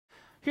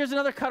Here's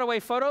another cutaway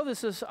photo.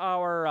 This is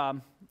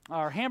our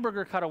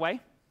hamburger cutaway.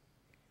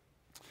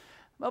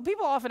 Well,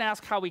 people often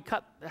ask how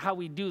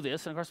we do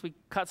this, and of course we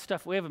cut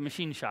stuff. We have a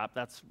machine shop.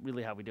 That's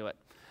really how we do it.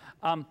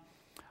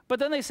 But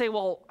then they say,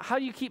 well, how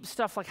do you keep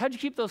stuff like, how do you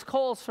keep those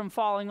coals from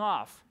falling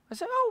off? I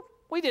say, oh,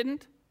 we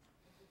didn't.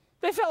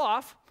 They fell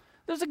off.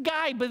 There's a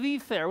guy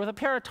beneath there with a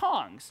pair of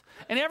tongs.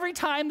 And every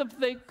time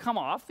they come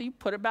off, you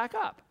put it back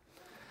up.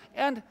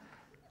 And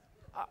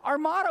our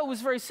motto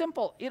was very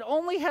simple. It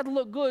only had to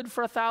look good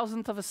for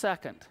 1,000th of a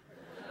second.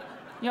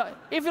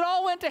 If it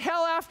all went to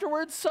hell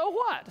afterwards, so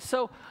what?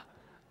 So,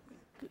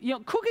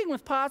 cooking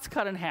with pots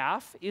cut in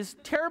half is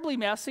terribly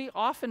messy,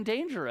 often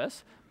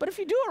dangerous. But if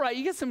you do it right,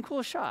 you get some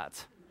cool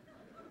shots.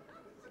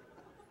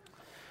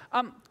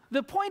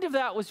 The point of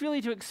that was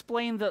really to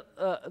explain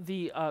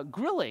that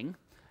grilling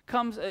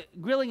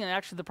and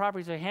actually the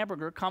properties of a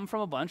hamburger come from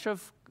a bunch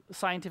of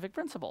scientific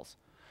principles.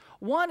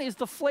 One is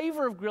the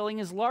flavor of grilling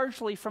is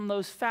largely from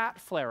those fat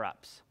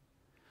flare-ups.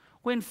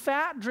 When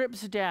fat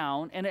drips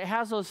down and it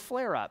has those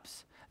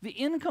flare-ups, the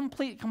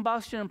incomplete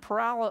combustion and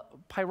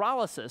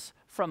pyrolysis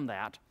from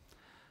that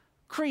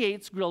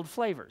creates grilled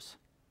flavors.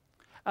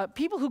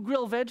 People who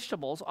grill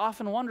vegetables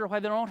often wonder why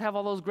they don't have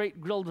all those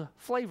great grilled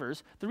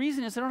flavors. The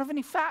reason is they don't have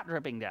any fat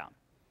dripping down.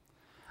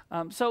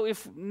 So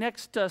if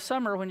next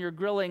summer when you're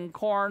grilling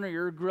corn or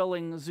you're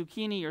grilling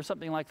zucchini or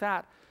something like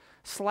that,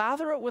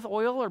 slather it with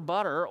oil or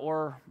butter,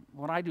 or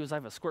what I do is I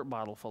have a squirt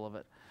bottle full of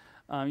it.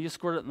 You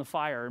squirt it in the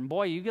fire, and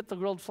boy, you get the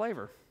grilled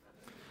flavor.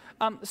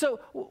 So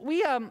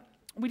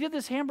we did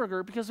this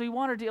hamburger because we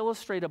wanted to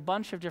illustrate a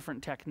bunch of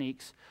different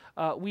techniques.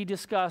 We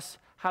discuss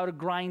how to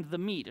grind the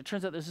meat. It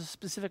turns out there's a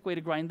specific way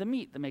to grind the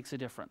meat that makes a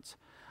difference.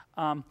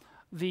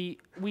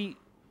 We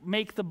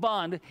make the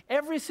bun.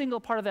 Every single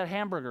part of that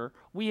hamburger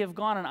we have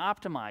gone and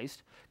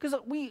optimized because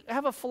we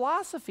have a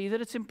philosophy that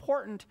it's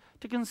important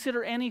to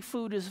consider any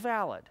food as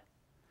valid.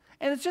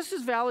 And it's just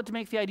as valid to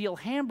make the ideal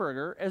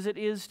hamburger as it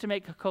is to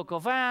make a coq au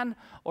vin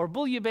or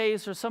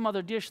bouillabaisse or some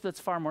other dish that's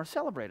far more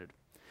celebrated.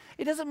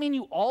 It doesn't mean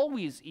you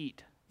always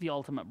eat the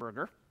ultimate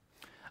burger,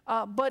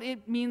 but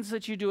it means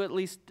that you do at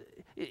least,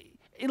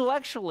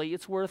 intellectually,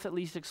 it's worth at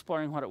least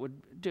exploring what it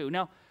would do.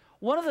 Now,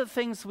 one of the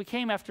things we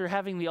came after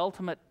having the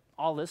ultimate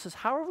all this is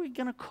how are we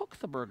going to cook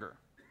the burger?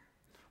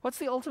 What's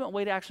the ultimate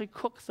way to actually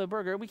cook the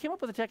burger? We came up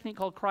with a technique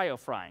called cryo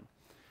frying.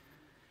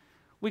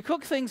 We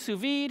cook things sous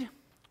vide,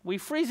 we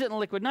freeze it in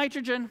liquid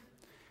nitrogen,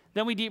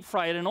 then we deep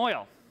fry it in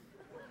oil.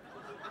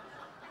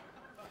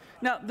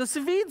 Now, the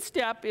sous vide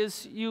step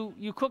is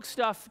you cook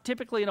stuff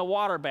typically in a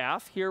water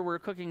bath. Here we're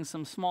cooking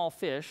some small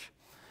fish.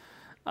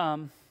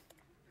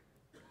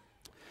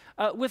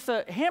 With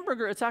a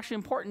hamburger, it's actually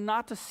important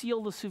not to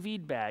seal the sous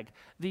vide bag.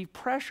 The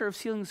pressure of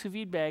sealing the sous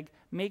vide bag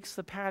makes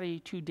the patty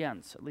too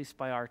dense, at least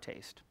by our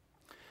taste.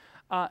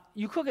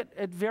 You cook it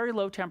at very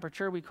low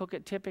temperature. We cook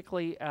it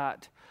typically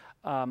at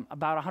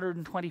about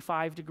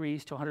 125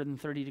 degrees to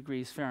 130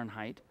 degrees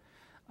Fahrenheit.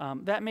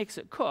 That makes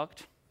it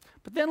cooked.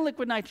 But then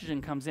liquid nitrogen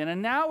comes in,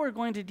 and now we're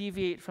going to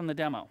deviate from the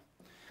demo.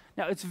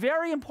 Now, it's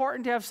very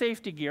important to have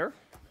safety gear.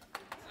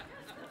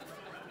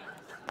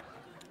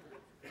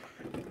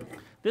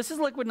 This is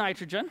liquid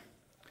nitrogen.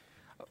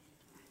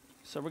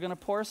 So we're going to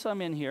pour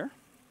some in here.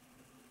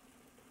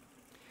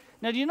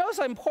 Now, do you notice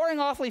I'm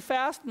pouring awfully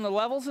fast and the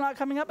level's not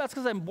coming up? That's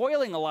because I'm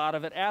boiling a lot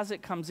of it as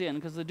it comes in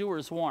because the doer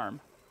is warm.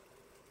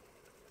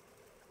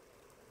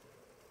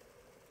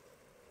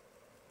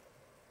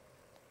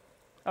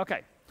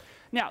 Okay.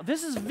 Now,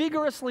 this is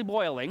vigorously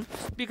boiling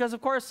because,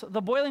 of course, the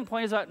boiling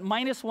point is at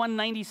minus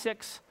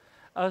 196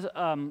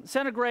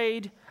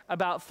 centigrade,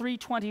 about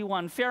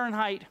 321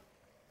 Fahrenheit.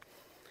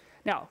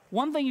 Now,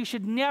 one thing you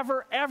should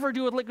never, ever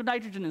do with liquid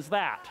nitrogen is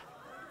that,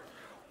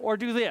 or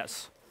do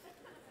this.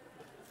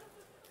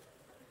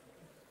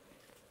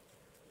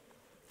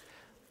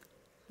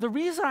 The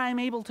reason I'm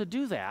able to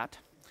do that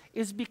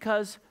is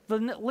because the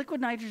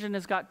liquid nitrogen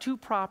has got two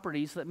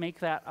properties that make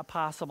that a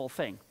possible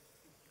thing.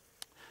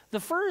 The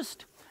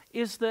first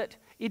is that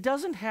it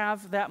doesn't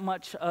have that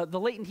much, the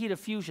latent heat of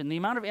fusion, the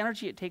amount of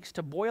energy it takes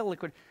to boil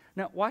liquid.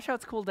 Now, watch how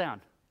it's cooled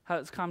down, how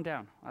it's calmed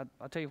down.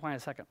 I'll tell you why in a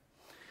second.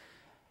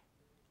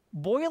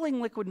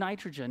 Boiling liquid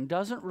nitrogen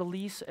doesn't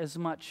release as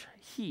much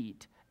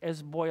heat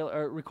as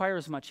require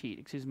as much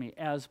heat,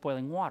 as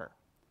boiling water.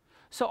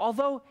 So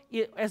although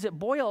as it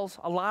boils,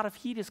 a lot of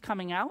heat is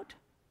coming out,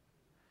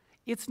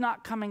 it's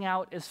not coming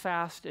out as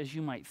fast as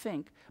you might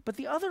think. But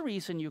the other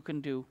reason you can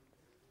do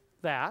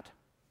that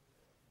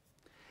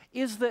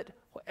is that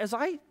as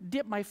I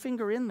dip my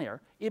finger in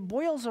there, it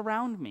boils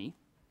around me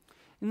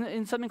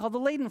in something called the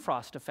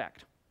Leidenfrost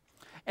effect.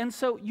 And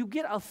so you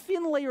get a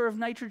thin layer of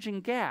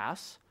nitrogen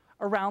gas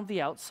around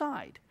the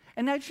outside.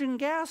 And nitrogen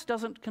gas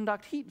doesn't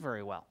conduct heat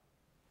very well.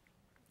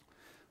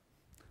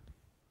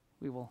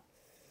 We will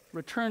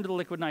return to the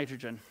liquid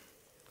nitrogen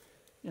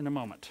in a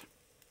moment.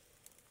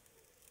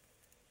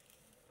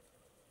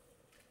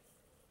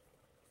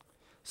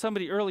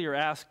 Somebody earlier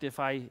asked if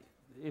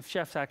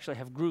chefs actually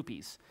have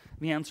groupies.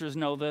 The answer is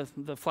no,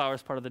 the flour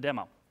is part of the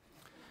demo.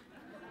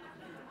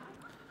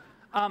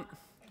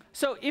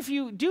 So if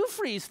you do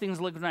freeze things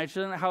in liquid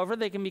nitrogen, however,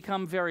 they can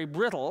become very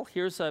brittle.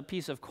 Here's a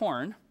piece of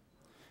corn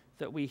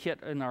that we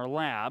hit in our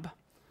lab.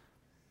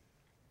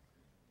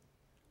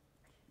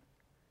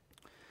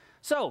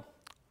 So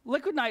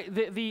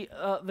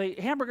the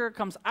hamburger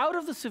comes out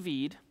of the sous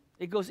vide,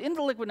 it goes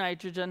into liquid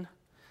nitrogen,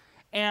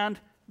 and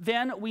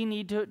then we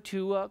need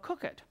to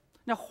cook it.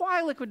 Now,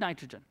 why liquid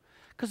nitrogen?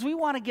 Because we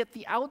want to get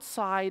the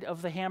outside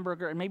of the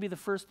hamburger and maybe the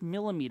first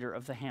millimeter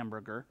of the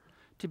hamburger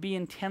to be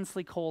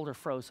intensely cold or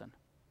frozen.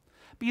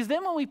 Because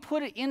then when we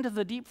put it into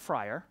the deep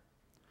fryer,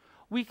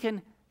 we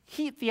can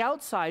heat the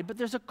outside, but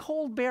there's a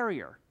cold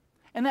barrier.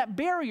 And that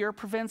barrier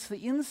prevents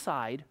the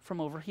inside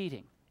from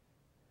overheating.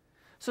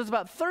 So it's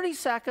about 30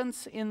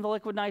 seconds in the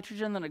liquid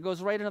nitrogen, then it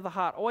goes right into the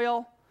hot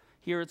oil.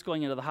 Here it's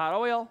going into the hot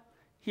oil.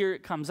 Here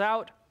it comes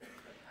out.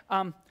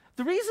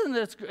 The reason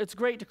that it's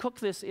great to cook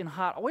this in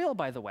hot oil,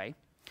 by the way,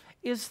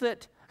 is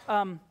that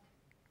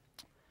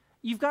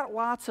you've got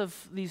lots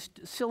of these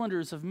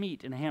cylinders of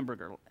meat in a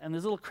hamburger, and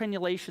there's little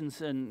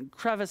crenulations and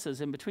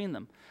crevices in between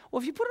them.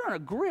 Well, if you put it on a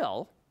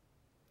grill,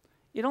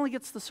 it only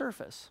gets the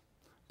surface,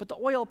 but the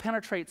oil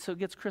penetrates so it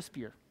gets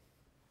crispier.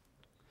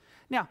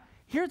 Now,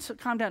 here it's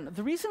calmed down.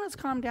 The reason it's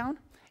calmed down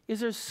is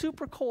there's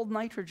super cold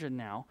nitrogen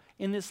now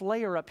in this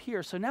layer up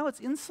here, so now it's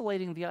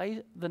insulating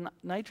the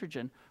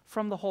nitrogen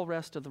from the whole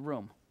rest of the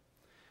room.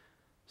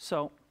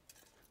 So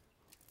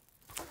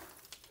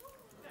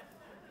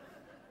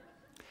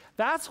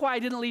that's why I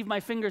didn't leave my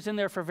fingers in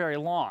there for very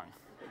long.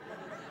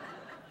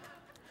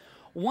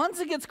 Once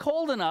it gets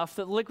cold enough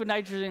that liquid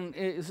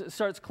nitrogen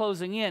starts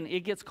closing in,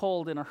 it gets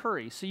cold in a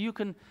hurry. So you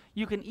can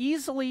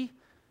easily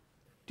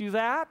do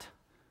that,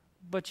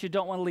 but you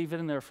don't want to leave it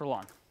in there for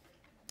long.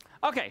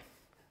 Okay.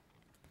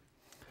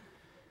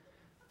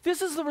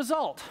 This is the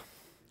result.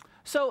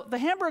 So the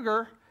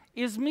hamburger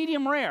is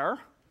medium rare,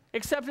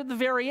 except at the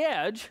very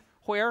edge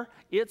where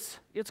it's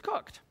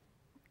cooked.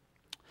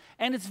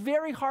 And it's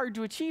very hard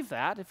to achieve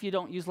that if you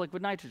don't use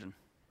liquid nitrogen.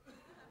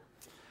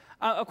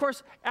 Of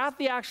course, at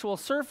the actual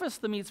surface,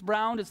 the meat's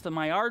browned. It's the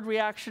Maillard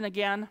reaction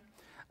again.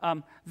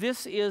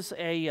 This is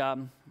a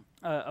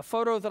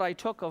photo that I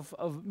took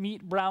of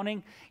meat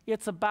browning.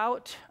 It's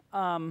about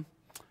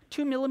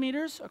 2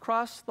 millimeters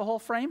across the whole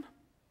frame.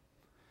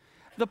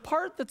 The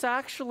part that's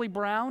actually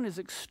brown is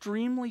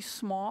extremely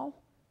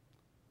small.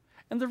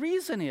 And the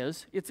reason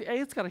is,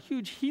 it's got a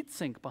huge heat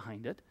sink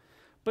behind it,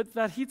 but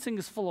that heat sink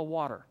is full of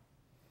water.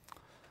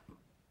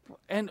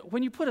 And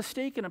when you put a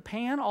steak in a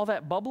pan, all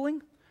that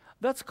bubbling,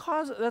 that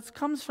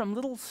comes from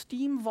little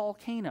steam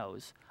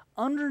volcanoes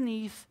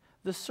underneath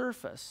the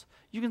surface.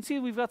 You can see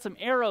we've got some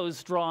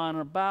arrows drawn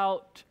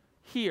about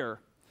here.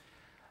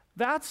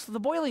 That's the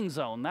boiling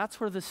zone. That's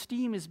where the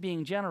steam is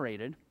being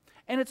generated.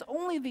 And it's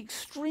only the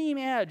extreme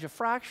edge, a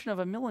fraction of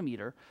a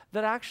millimeter,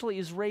 that actually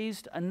is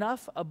raised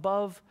enough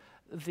above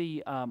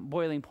the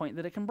boiling point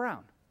that it can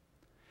brown.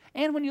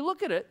 And when you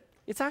look at it,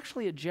 it's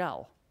actually a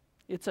gel.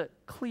 It's a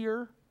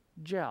clear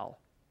gel.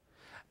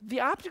 The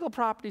optical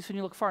properties, when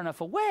you look far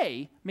enough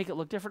away, make it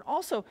look different.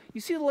 Also,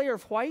 you see the layer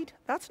of white?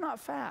 That's not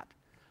fat.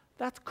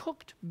 That's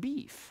cooked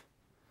beef.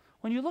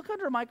 When you look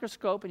under a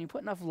microscope and you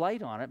put enough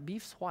light on it,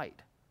 beef's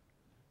white.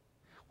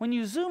 When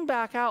you zoom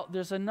back out,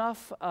 there's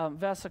enough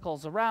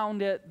vesicles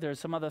around it. There's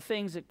some other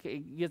things.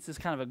 It gets this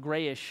kind of a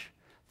grayish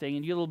thing,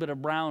 and you get a little bit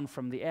of brown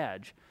from the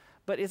edge.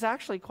 But it's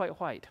actually quite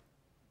white.